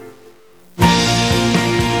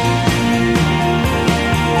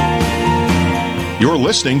You're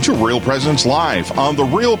listening to Real Presence Live on the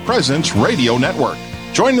Real Presence Radio Network.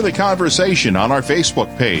 Join in the conversation on our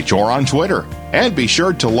Facebook page or on Twitter. And be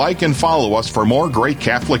sure to like and follow us for more great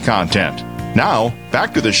Catholic content. Now,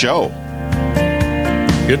 back to the show.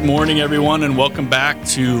 Good morning, everyone, and welcome back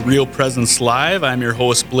to Real Presence Live. I'm your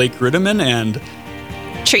host, Blake Ritteman, and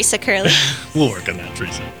Teresa Curley. We'll work on that,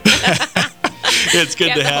 Teresa. It's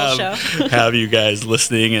good to have you guys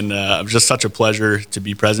listening, and just such a pleasure to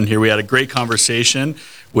be present here. We had a great conversation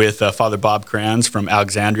with Father Bob Kranz from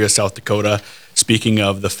Alexandria, South Dakota, speaking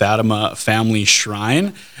of the Fatima Family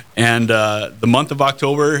Shrine. And the month of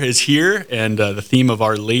October is here, and the theme of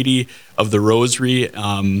Our Lady of the Rosary.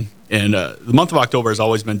 And the month of October has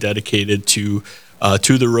always been dedicated to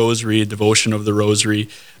the Rosary, devotion of the Rosary.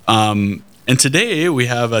 And today we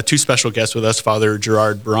have two special guests with us, Father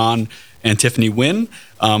Gerard Braun and Tiffany Wynn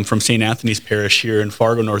from St. Anthony's Parish here in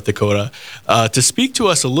Fargo, North Dakota, to speak to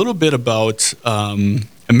us a little bit about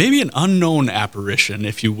maybe an unknown apparition,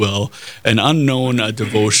 if you will, an unknown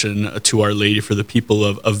devotion to Our Lady for the people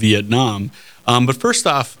of Vietnam. But first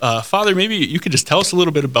off, Father, maybe you could just tell us a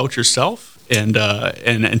little bit about yourself, and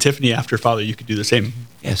Tiffany, after Father, you could do the same.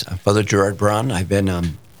 Yes, I'm Father Gerard Braun. I've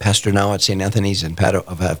been pastor now at St. Anthony's in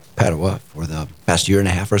Padua for the past year and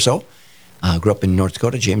a half or so. Grew up in North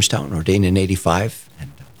Dakota, Jamestown, ordained in 85,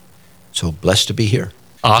 and so blessed to be here.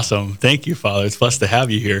 Awesome. Thank you, Father. It's blessed to have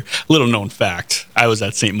you here. Little known fact, I was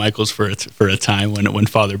at St. Michael's for a time when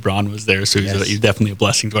Father Braun was there, so he's definitely a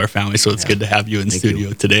blessing to our family, so it's good to have you in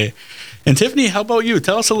studio today. And Tiffany, how about you?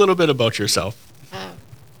 Tell us a little bit about yourself.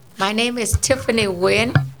 My name is Tiffany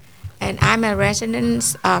Wynn, and I'm a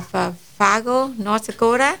resident of Fargo, North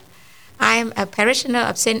Dakota. I'm a parishioner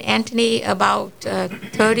of St. Anthony about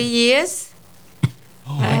 30 years.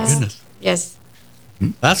 Oh, my goodness. Yes.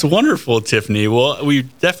 That's wonderful, Tiffany. Well, we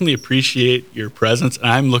definitely appreciate your presence, and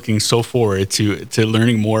I'm looking so forward to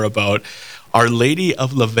learning more about Our Lady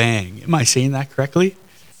of Lavang. Am I saying that correctly?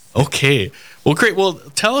 Okay. Well, great. Well,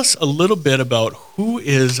 tell us a little bit about who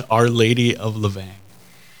is Our Lady of Lavang.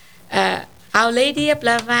 Our Lady of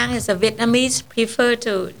Lavang is a Vietnamese refer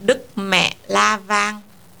to Đức Mẹ La Vang,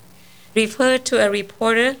 refer to a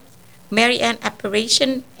reporter Marian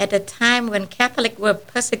apparition at a time when Catholics were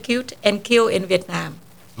persecuted and killed in Vietnam.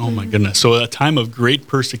 Oh my goodness. So at a time of great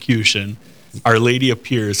persecution, Our Lady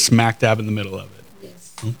appears smack dab in the middle of it.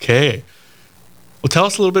 Yes. Okay. Well, tell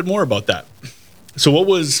us a little bit more about that. So what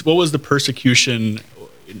was the persecution?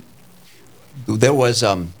 There was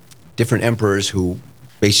different emperors who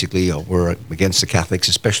basically were against the Catholics,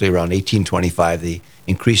 especially around 1825, the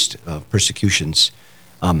increased persecutions,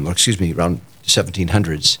 around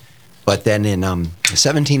 1700s. But then in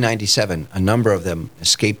 1797, a number of them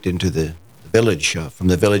escaped into the village, from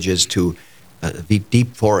the villages to the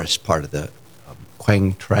deep forest part of the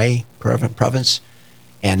Quang Tri province.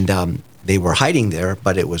 And they were hiding there,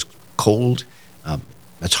 but it was cold.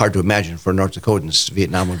 That's hard to imagine for North Dakotans.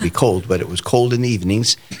 Vietnam would be cold, but it was cold in the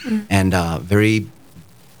evenings, and very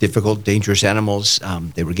difficult, dangerous animals.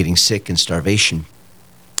 They were getting sick and starvation.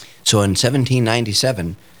 So in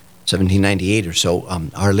 1798 or so,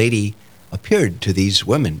 Our Lady appeared to these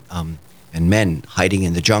women and men hiding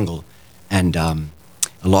in the jungle, and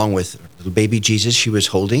along with little baby Jesus she was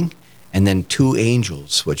holding, and then two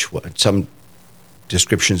angels, which some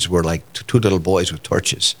descriptions were like two little boys with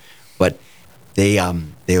torches. But they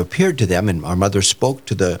appeared to them, and our mother spoke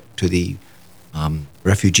to the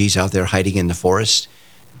refugees out there hiding in the forest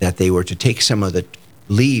that they were to take some of the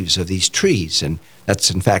leaves of these trees, and that's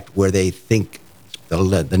in fact where they think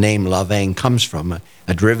the name Lavang comes from,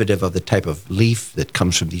 a derivative of the type of leaf that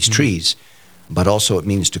comes from these trees, but also it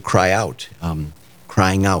means to cry out.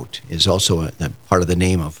 Crying out is also a part of the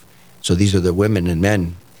name of. So these are the women and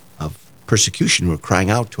men of persecution who were crying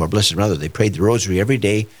out to our Blessed Mother. They prayed the rosary every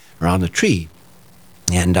day around the tree.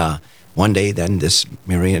 And one day then this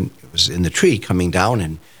Marian was in the tree coming down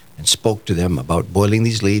and spoke to them about boiling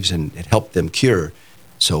these leaves, and it helped them cure.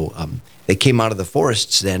 So they came out of the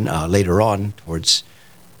forests then later on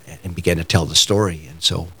and began to tell the story. And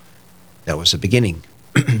so that was the beginning.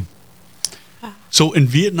 So in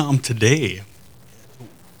Vietnam today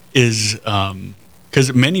is,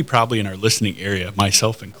 because many probably in our listening area,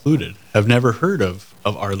 myself included, have never heard of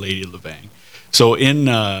Our Lady of Lavang. So in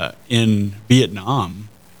Vietnam,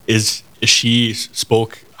 is she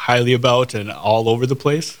spoke highly about and all over the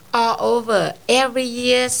place? All over. Every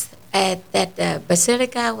year at that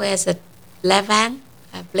basilica where the Lavang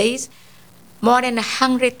place, more than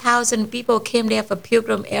 100,000 people came there for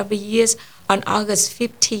pilgrim every year on August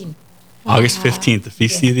 15th. August 15th, the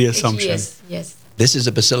Feast of the Assumption. Yes. This is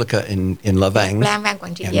a basilica in Lavang. Lavang,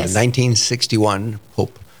 Quảng Trị, And yes. in 1961,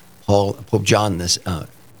 Pope Pope John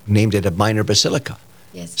named it a minor basilica.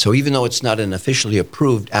 Yes. So even though it's not an officially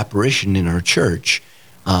approved apparition in our church,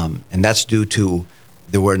 and that's due to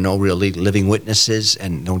there were no really living witnesses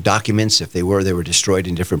and no documents. If they were destroyed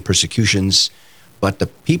in different persecutions. But the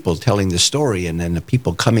people telling the story and then the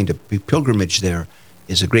people coming to pilgrimage there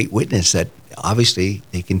is a great witness that obviously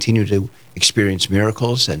they continue to experience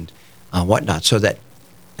miracles and whatnot. So that,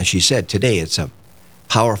 as she said, today it's a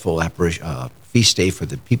powerful feast day for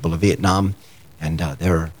the people of Vietnam, and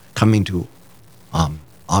they're coming to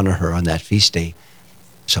honor her on that feast day.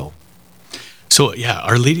 So yeah,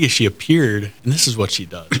 Our Lady, she appeared, and this is what she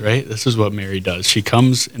does, right? This is what Mary does. She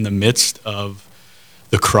comes in the midst of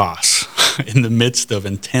the cross, in the midst of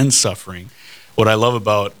intense suffering. What I love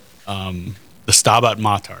about the Stabat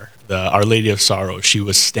Mater, the Our Lady of Sorrow, she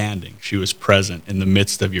was standing, she was present in the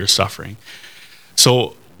midst of your suffering.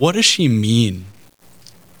 So what does she mean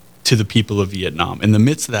to the people of Vietnam in the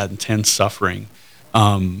midst of that intense suffering?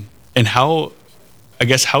 And how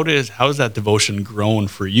has that devotion grown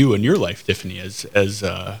for you in your life, Tiffany, as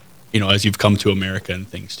you've come to America and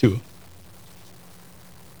things too?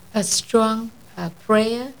 A strong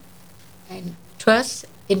prayer and trust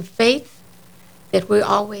in faith that will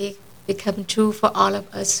always become true for all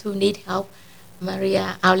of us who need help.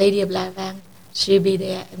 Maria, Our Lady of La Vang, she'll be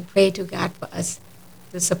there and pray to God for us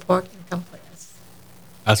to support and comfort us.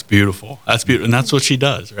 That's beautiful. That's beautiful, and that's what she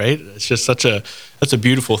does, right? It's just that's a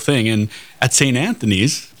beautiful thing. And at St.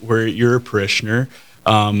 Anthony's, where you're a parishioner,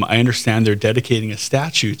 I understand they're dedicating a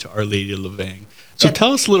statue to Our Lady of La Vang. So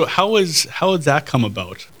tell us a little, how has that come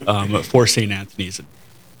about for St. Anthony's?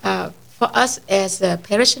 For us as a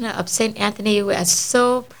parishioner of St. Anthony, we are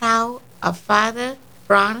so proud of Father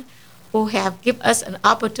Brown, who have given us an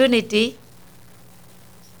opportunity,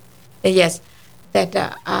 that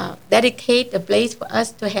dedicate the place for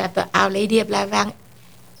us to have the Our Lady of La Vang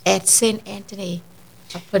at St. Anthony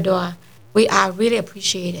of Padua. We are really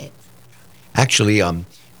appreciated. Actually,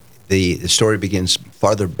 the story begins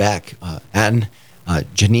farther back.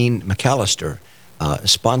 Janine McAllister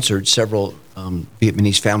sponsored several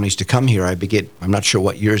Vietnamese families to come here. I'm not sure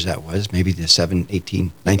what years that was, maybe the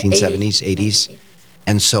 1970s, 80s.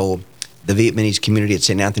 And so the Vietnamese community at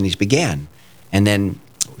St. Anthony's began. And then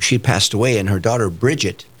she passed away, and her daughter,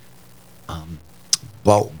 Bridget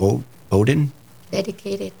Bowden,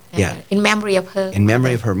 dedicated in memory of her. In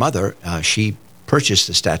memory of her mother, she purchased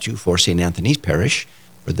the statue for St. Anthony's Parish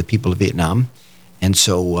for the people of Vietnam. And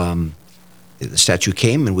so the statue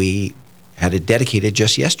came, and we had it dedicated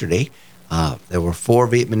just yesterday. There were 4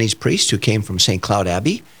 Vietnamese priests who came from St. Cloud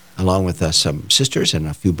Abbey, along with some sisters and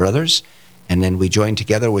a few brothers. And then we joined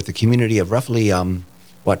together with a community of roughly,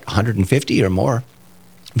 150 or more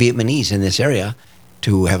Vietnamese in this area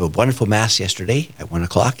to have a wonderful Mass yesterday at 1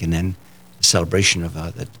 o'clock, and then the celebration of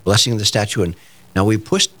the blessing of the statue. And now we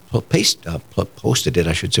posted it,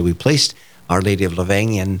 I should say. We placed Our Lady of La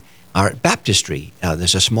Vang in our baptistry.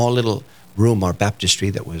 There's a small little room, our baptistry,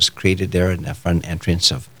 that was created there in the front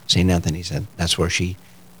entrance of St. Anthony's, and that's where she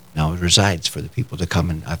now resides for the people to come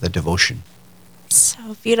and have the devotion.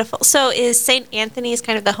 So beautiful. So is St. Anthony's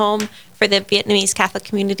kind of the home for the Vietnamese Catholic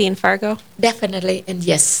community in Fargo? Definitely, and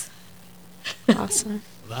yes. Awesome.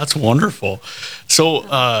 That's wonderful. So,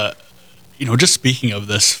 just speaking of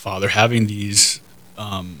this, Father, having these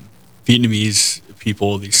Vietnamese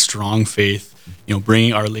people, these strong faith,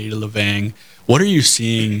 bringing Our Lady of La Vang, what are you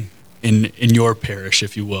seeing in your parish,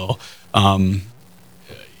 if you will,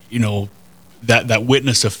 that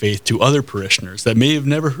witness of faith to other parishioners that may have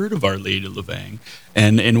never heard of Our Lady of La Vang,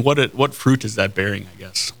 and what fruit is that bearing, I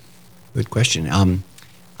guess? Good question.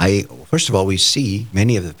 First of all, we see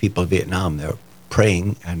many of the people of Vietnam, they're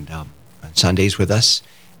praying and on Sundays with us.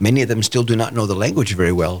 Many of them still do not know the language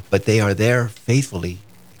very well, but they are there faithfully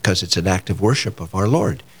because it's an act of worship of our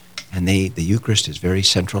Lord. And the Eucharist is very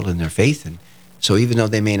central in their faith. And so even though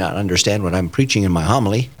they may not understand what I'm preaching in my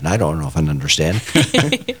homily, and I don't know if I understand,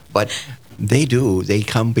 but they do. They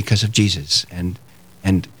come because of Jesus. And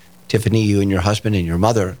Tiffany, you and your husband and your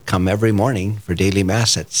mother come every morning for daily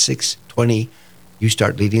Mass at 6:20. You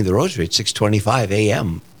start leading the rosary at 6:25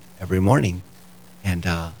 a.m. every morning. And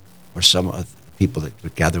or some of the people that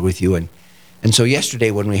would gather with you. And so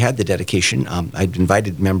yesterday when we had the dedication, I'd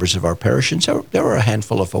invited members of our parish, and so there were a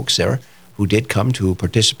handful of folks there who did come to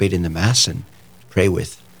participate in the Mass and pray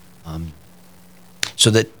with.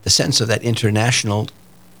 So that the sense of that international,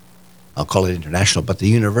 I'll call it international, but the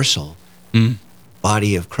universal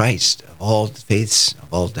body of Christ, of all faiths,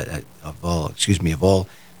 of all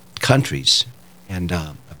countries, and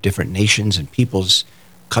of different nations and peoples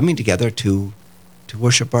coming together to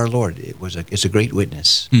worship our Lord. It's a great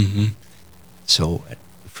witness. Mm-hmm. So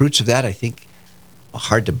fruits of that, I think, are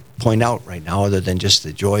hard to point out right now other than just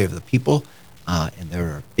the joy of the people and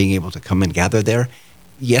their being able to come and gather there.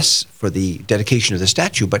 Yes, for the dedication of the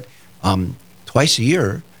statue, but twice a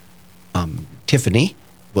year, Tiffany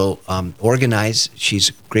will organize. She's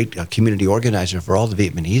a great community organizer for all the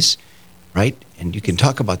Vietnamese, right? And you can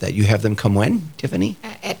talk about that. You have them come when, Tiffany?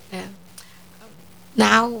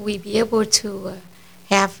 Now we be able to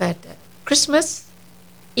have Christmas,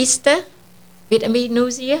 Easter, Vietnamese New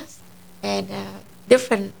Year, and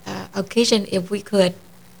different occasion if we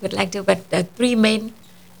would like to. But the three main: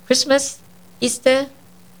 Christmas, Easter,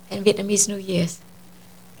 and Vietnamese New Year's.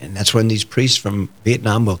 And that's when these priests from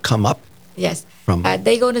Vietnam will come up? Yes. From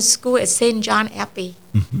they go to school at St. John Abbey,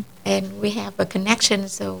 mm-hmm. and we have a connection,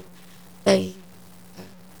 so we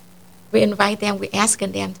invite them, we're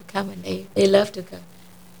asking them to come, and they love to come.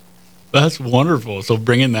 That's wonderful. So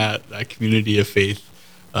bringing that community of faith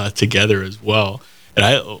together as well.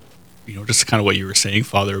 And just kind of what you were saying,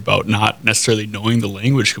 Father, about not necessarily knowing the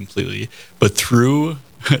language completely, but through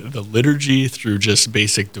the liturgy, through just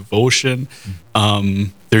basic devotion,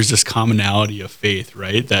 there's this commonality of faith,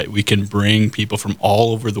 right? That we can bring people from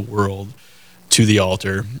all over the world to the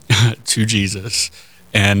altar, to Jesus,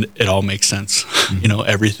 and it all makes sense. Mm-hmm.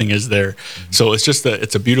 Everything is there. Mm-hmm. So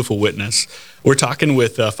it's a beautiful witness. We're talking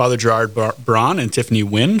with Father Gerard Braun and Tiffany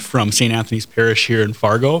Nguyen from St. Anthony's Parish here in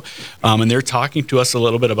Fargo, and they're talking to us a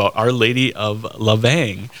little bit about Our Lady of La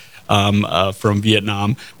Vang from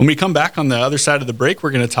Vietnam. When we come back on the other side of the break,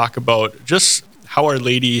 we're going to talk about just how Our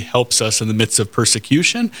Lady helps us in the midst of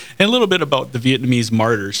persecution, and a little bit about the Vietnamese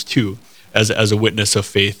martyrs too, as a witness of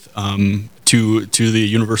faith to the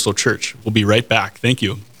Universal Church. We'll be right back. Thank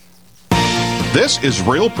you. This is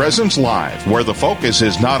Real Presence Live, where the focus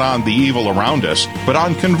is not on the evil around us, but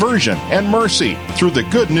on conversion and mercy through the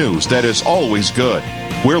good news that is always good.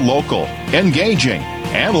 We're local, engaging,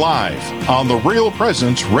 and live on the Real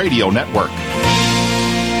Presence Radio Network.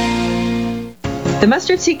 The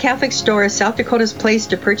Mustard Seed Catholic Store is South Dakota's place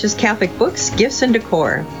to purchase Catholic books, gifts, and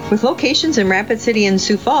decor. With locations in Rapid City and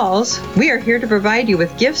Sioux Falls, we are here to provide you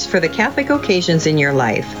with gifts for the Catholic occasions in your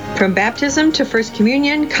life. From baptism to First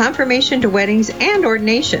Communion, confirmation to weddings, and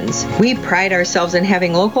ordinations, we pride ourselves in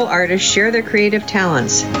having local artists share their creative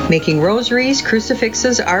talents, making rosaries,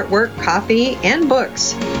 crucifixes, artwork, coffee, and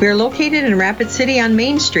books. We are located in Rapid City on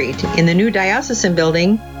Main Street, in the new Diocesan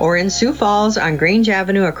Building, or in Sioux Falls on Grange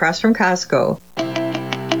Avenue across from Costco.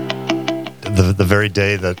 The very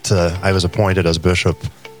day that I was appointed as bishop,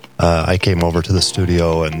 I came over to the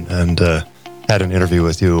studio and had an interview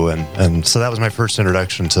with you, and so that was my first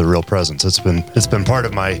introduction to Real Presence. It's been part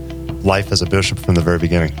of my life as a bishop from the very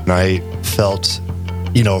beginning, and I felt,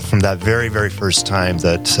 from that very, very first time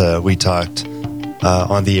that we talked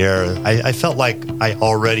on the air, I felt like I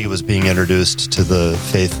already was being introduced to the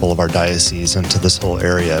faithful of our diocese and to this whole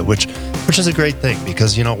area, which is a great thing,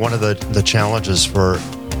 because one of the challenges for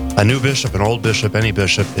a new bishop, an old bishop, any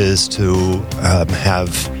bishop, is to have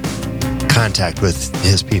contact with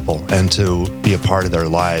his people and to be a part of their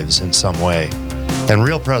lives in some way. And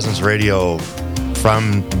Real Presence Radio,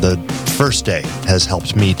 from the first day, has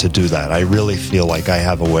helped me to do that. I really feel like I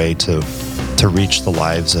have a way to reach the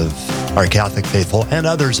lives of our Catholic faithful and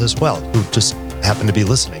others as well who just happen to be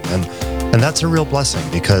listening. And that's a real blessing,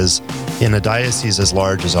 because in a diocese as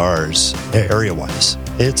large as ours, area-wise,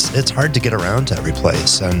 it's hard to get around to every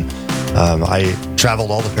place. And I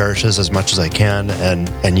traveled all the parishes as much as I can,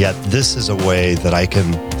 and yet this is a way that I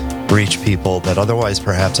can reach people that otherwise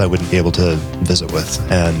perhaps I wouldn't be able to visit with.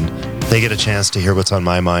 And they get a chance to hear what's on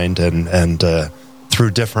my mind, and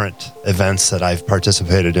through different events that I've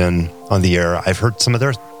participated in on the air, I've heard some of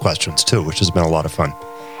their questions too, which has been a lot of fun.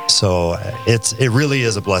 So it really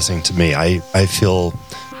is a blessing to me. I feel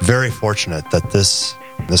very fortunate that this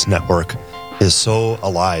network is so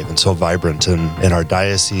alive and so vibrant in our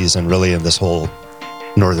diocese and really in this whole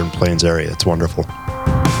Northern Plains area. It's wonderful.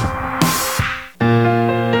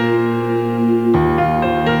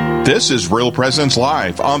 This is Real Presence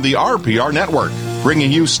Live on the RPR Network,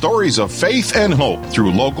 bringing you stories of faith and hope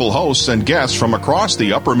through local hosts and guests from across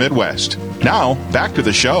the upper Midwest. Now, back to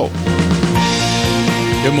the show.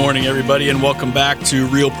 Good morning, everybody, and welcome back to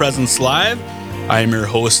Real Presence Live. I am your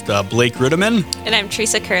host, Blake Rudiman. And I'm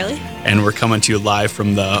Teresa Curley. And we're coming to you live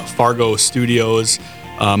from the Fargo studios.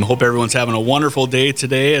 Hope everyone's having a wonderful day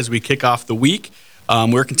today as we kick off the week.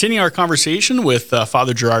 We're continuing our conversation with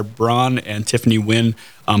Father Gerard Braun and Tiffany Nguyen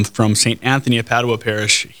from St. Anthony of Padua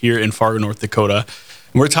Parish here in Fargo, North Dakota.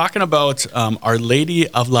 And we're talking about Our Lady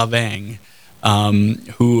of La Vang,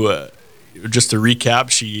 who, just to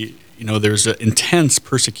recap, there's an intense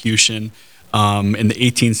persecution in the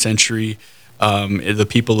 18th century the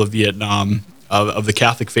people of Vietnam, of the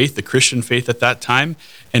Catholic faith, the Christian faith at that time.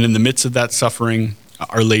 And in the midst of that suffering,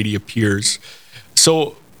 Our Lady appears.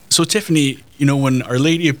 So Tiffany, when Our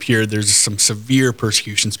Lady appeared, there's some severe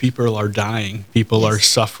persecutions. People are dying. People are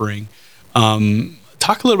suffering.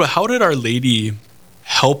 Talk a little bit, how did Our Lady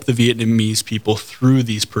help the Vietnamese people through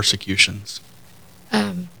these persecutions?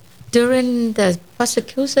 During the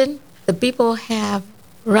persecution, the people have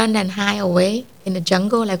run and hide away in the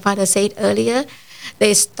jungle, like Father said earlier.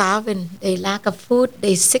 They starve and they lack of food,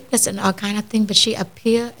 they sickness and all kind of things. But she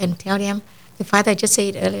appear and tell them, the Father just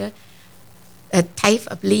said earlier, a type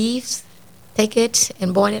of leaves, take it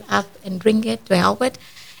and boil it up and drink it to help it.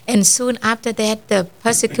 And soon after that, the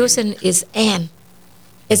persecution is end.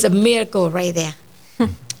 It's a miracle right there.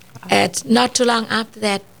 And not too long after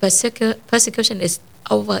that, persecution is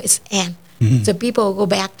over, it's end. So people go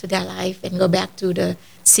back to their life and go back to the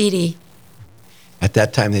city. At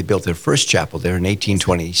that time, they built their first chapel there in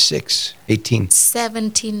 1826.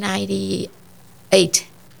 1798.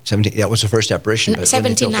 That was the first apparition. But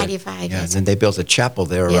 1795. Yeah, Yes. and then they built a chapel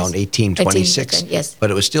there around 1826. Yes. But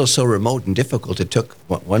it was still so remote and difficult. It took,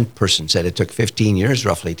 one person said it took 15 years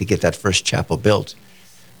roughly to get that first chapel built.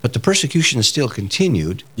 But the persecution still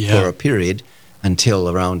continued for a period until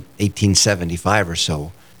around 1875 or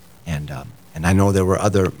so. And I know there were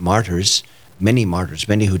other martyrs, many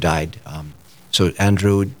who died. So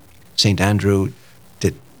St. Andrew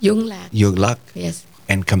did Yung Lac, yes,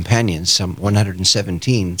 and companions, some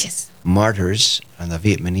 117 martyrs on the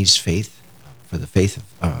Vietnamese faith, for the faith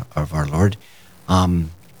of our Lord,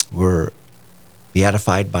 were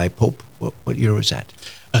beatified by Pope. What year was that?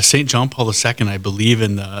 St. John Paul II, I believe,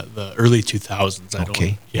 in the early 2000s.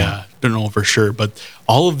 Don't know for sure, but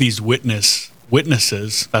all of these witnesses,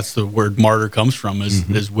 that's the word martyr comes from,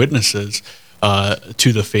 is witnesses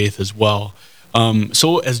to the faith as well.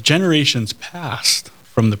 So as generations passed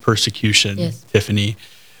from the persecution, Tiffany,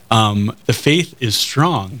 the faith is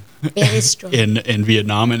strong. Very strong. in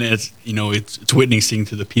Vietnam, and it's witnessing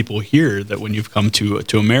to the people here that when you've come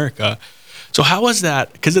to America. So how was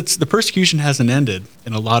that? Because the persecution hasn't ended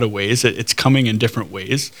in a lot of ways. It's coming in different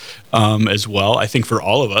ways as well. I think for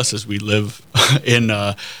all of us as we live in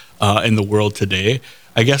the world today,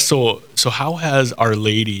 I guess. So how has Our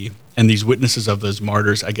Lady and these witnesses of those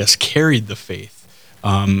martyrs, I guess, carried the faith,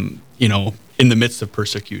 in the midst of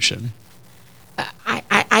persecution?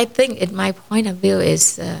 I think, in my point of view,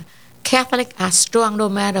 is Catholics are strong no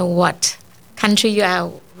matter what country you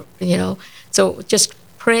are. So just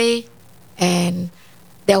pray. And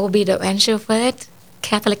there will be the answer for it.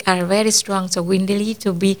 Catholics are very strong, so we need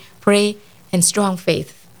to pray and strong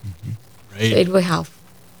faith. Right. So it will help.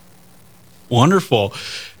 Wonderful.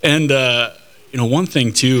 And, one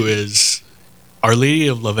thing, too, is Our Lady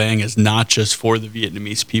of La Vang is not just for the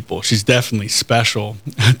Vietnamese people. She's definitely special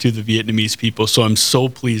to the Vietnamese people. So I'm so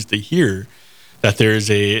pleased to hear that there's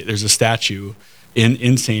a statue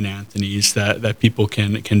in St. Anthony's that people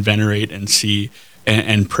can venerate and see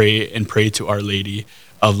and pray to Our Lady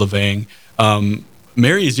of La Vang.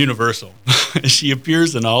 Mary is universal. She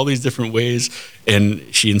appears in all these different ways, and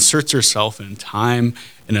she inserts herself in time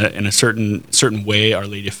in a certain way. Our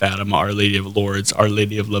Lady of Fatima, Our Lady of Lourdes, Our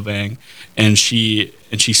Lady of La Vang, and she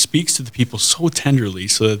speaks to the people so tenderly,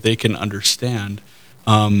 so that they can understand,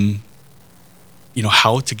 how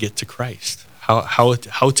to get to Christ, how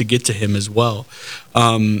to get to Him as well.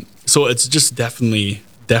 So it's just definitely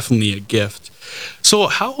a gift. So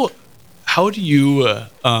how do you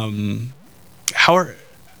how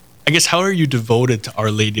are you devoted to Our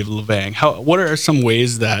Lady of La Vang? What are some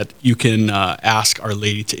ways that you can ask Our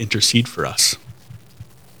Lady to intercede for us?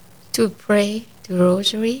 To pray the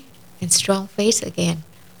Rosary and strong faith again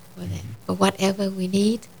for whatever we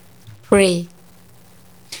need. Pray,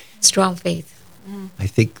 strong faith. I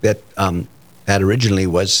think that that originally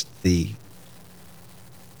was let's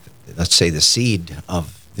say the seed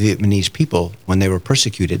of the Vietnamese people when they were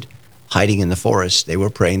persecuted, hiding in the forest. They were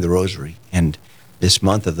praying the Rosary, and this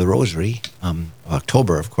month of the Rosary,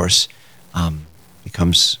 October, of course,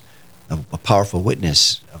 becomes a powerful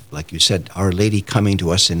witness of, like you said, Our Lady coming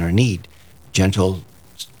to us in our need. Gentle,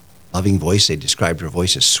 loving voice. They described her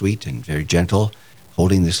voice as sweet and very gentle,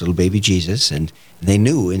 holding this little baby Jesus, and they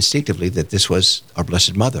knew instinctively that this was our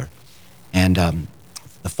Blessed Mother. And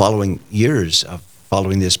the following years of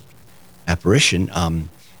following this apparition,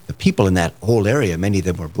 the people in that whole area, many of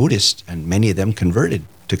them were Buddhist, and many of them converted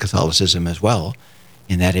to Catholicism as well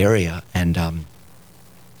in that area. And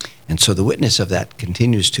so the witness of that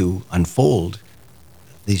continues to unfold.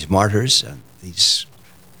 These martyrs, these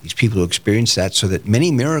people who experience that, so that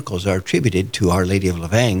many miracles are attributed to Our Lady of La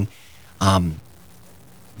Vang.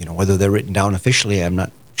 whether they're written down officially, I'm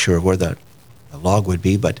not sure where the log would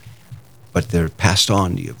be, but they're passed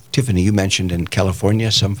on. Tiffany, you mentioned in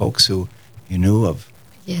California some folks who you knew of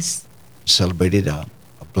Yes. celebrated a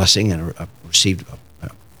blessing and received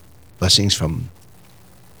blessings from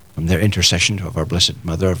their intercession of our Blessed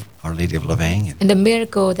Mother, of Our Lady of Lavang. And the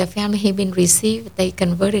miracle the family have been received, they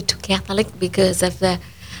converted to Catholic because of the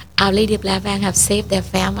Our Lady of Lavang have saved their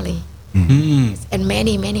family. And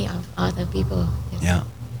many, many of other people. Yes. Yeah.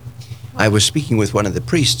 I was speaking with one of the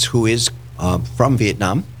priests who is from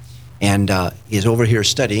Vietnam and is over here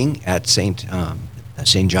studying at St.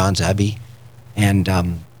 John's Abbey. And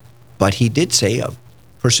but he did say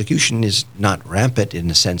persecution is not rampant in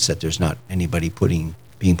the sense that there's not anybody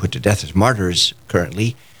being put to death as martyrs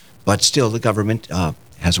currently, but still the government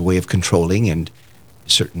has a way of controlling and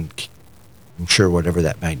certain, I'm sure whatever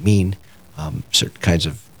that might mean, certain kinds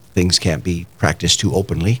of things can't be practiced too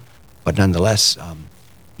openly, but nonetheless,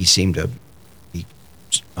 he seemed to be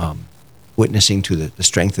witnessing to the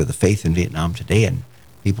strength of the faith in Vietnam today and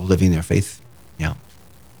people living their faith. Yeah.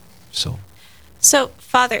 So,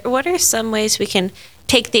 Father, what are some ways we can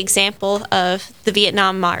take the example of the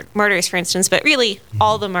Vietnam martyrs, for instance, but really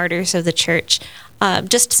all the martyrs of the church,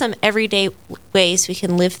 just some everyday ways we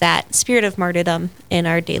can live that spirit of martyrdom in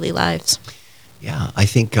our daily lives? Yeah, I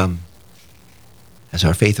think as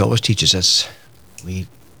our faith always teaches us,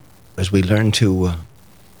 as we learn to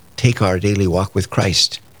take our daily walk with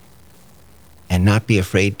Christ and not be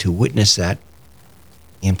afraid to witness that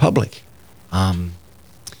in public.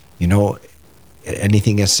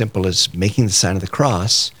 Anything as simple as making the sign of the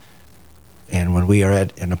cross, and when we are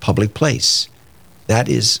in a public place, that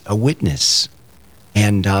is a witness.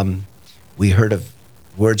 And we heard of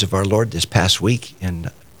words of our Lord this past week in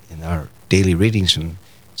our daily readings from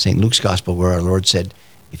St. Luke's Gospel, where our Lord said,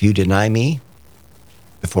 if you deny me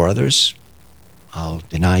before others, I'll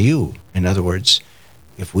deny you. In other words,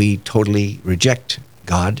 if we totally reject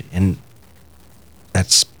God, and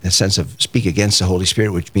that's the sense of speak against the Holy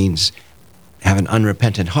Spirit, which means have an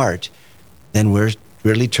unrepentant heart, then we're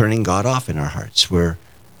really turning God off in our hearts. We're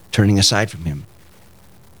turning aside from him.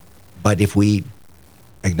 But if we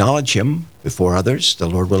acknowledge him before others, the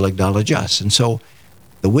Lord will acknowledge us. And so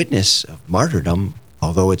the witness of martyrdom,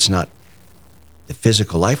 although it's not the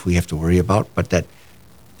physical life we have to worry about, but that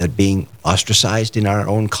being ostracized in our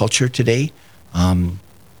own culture today,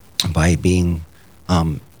 by being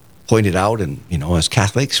pointed out, and as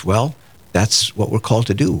Catholics, well, that's what we're called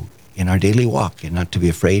to do in our daily walk, and not to be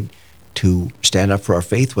afraid to stand up for our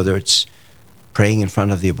faith, whether it's praying in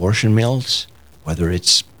front of the abortion mills, whether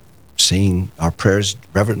it's saying our prayers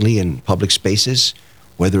reverently in public spaces,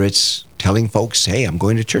 whether it's telling folks, hey, I'm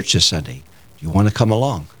going to church this Sunday. Do you want to come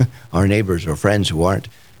along? Our neighbors or friends who aren't,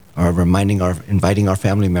 are inviting our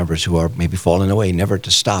family members who are maybe falling away, never to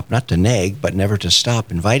stop, not to nag, but never to stop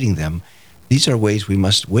inviting them. These are ways we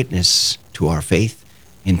must witness to our faith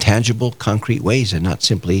in tangible, concrete ways, and not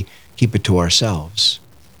simply keep it to ourselves.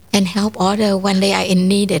 And help others when they are in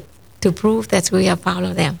need to prove that we are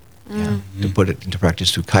following them. Yeah, to put it into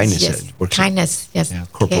practice through kindness. Yes, kindness, yes.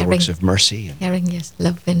 Corporal caring, works of mercy. Caring, yes.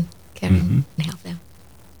 Love and caring, and help them.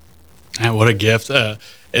 And what a gift.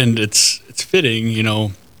 And it's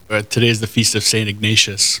fitting, today's the feast of St.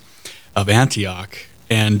 Ignatius of Antioch,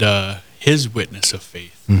 and his witness of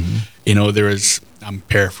faith. There was, I'm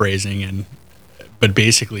paraphrasing, but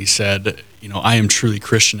basically said, I am truly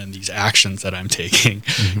Christian in these actions that I'm taking,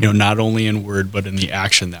 not only in word, but in the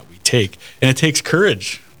action that we take. And it takes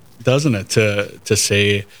courage, doesn't it, to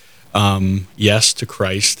say yes to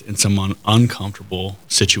Christ in some uncomfortable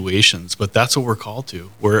situations. But that's what we're called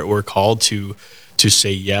to. We're called to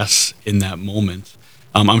say yes in that moment.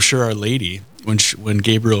 I'm sure Our Lady, when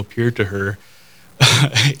Gabriel appeared to her,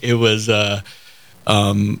 it was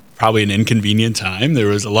probably an inconvenient time. There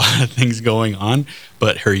was a lot of things going on,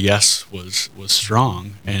 but her yes was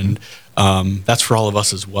strong, and that's for all of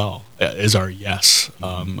us as well. Is our yes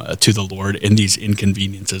to the Lord in these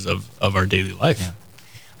inconveniences of our daily life. Yeah.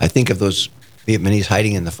 I think of those Vietnamese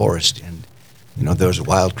hiding in the forest, and those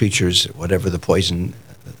wild creatures, whatever the poison,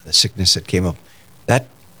 the sickness that came up. That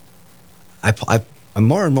I'm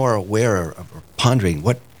more and more aware of pondering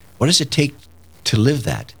what does it take to live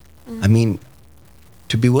that. I mean,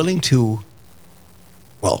 to be willing to,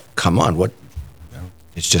 well, come on,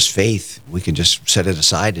 it's just faith. We can just set it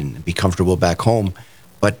aside and be comfortable back home.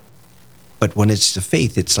 But when it's the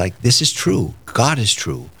faith, it's like, this is true. God is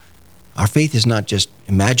true. Our faith is not just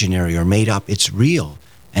imaginary or made up. It's real.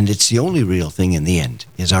 And it's the only real thing in the end,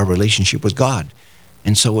 is our relationship with God.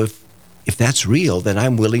 And so if that's real, then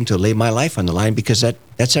I'm willing to lay my life on the line, because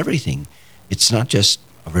that's everything. It's not just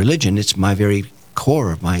a religion. It's my very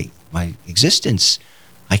core of my existence.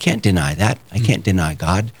 I can't deny that. I can't deny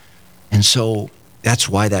God. And so that's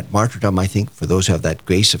why that martyrdom, I think, for those who have that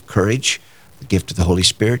grace of courage, the gift of the Holy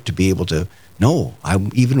Spirit, to be able to know,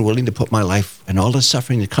 I'm even willing to put my life and all the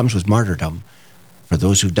suffering that comes with martyrdom for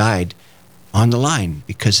those who died on the line,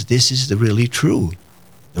 because this is the really true,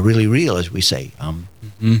 the really real, as we say. And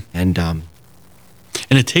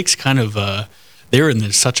it takes kind of, they were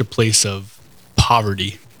in such a place of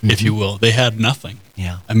poverty, if you will. They had nothing.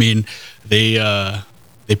 Yeah. I mean, they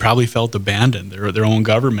probably felt abandoned. Their own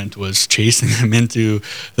government was chasing them into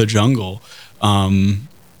the jungle. And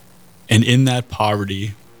in that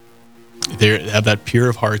poverty, they have that pure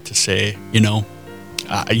of heart to say,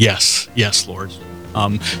 yes, Lord.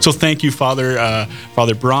 So thank you, Father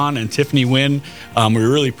Braun and Tiffany Wynn. We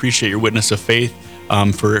really appreciate your witness of faith,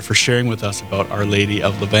 for sharing with us about Our Lady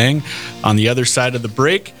of Lavang. On the other side of the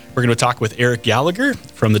break, we're going to talk with Eric Gallagher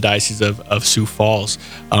from the Diocese of Sioux Falls.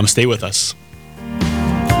 Stay with us.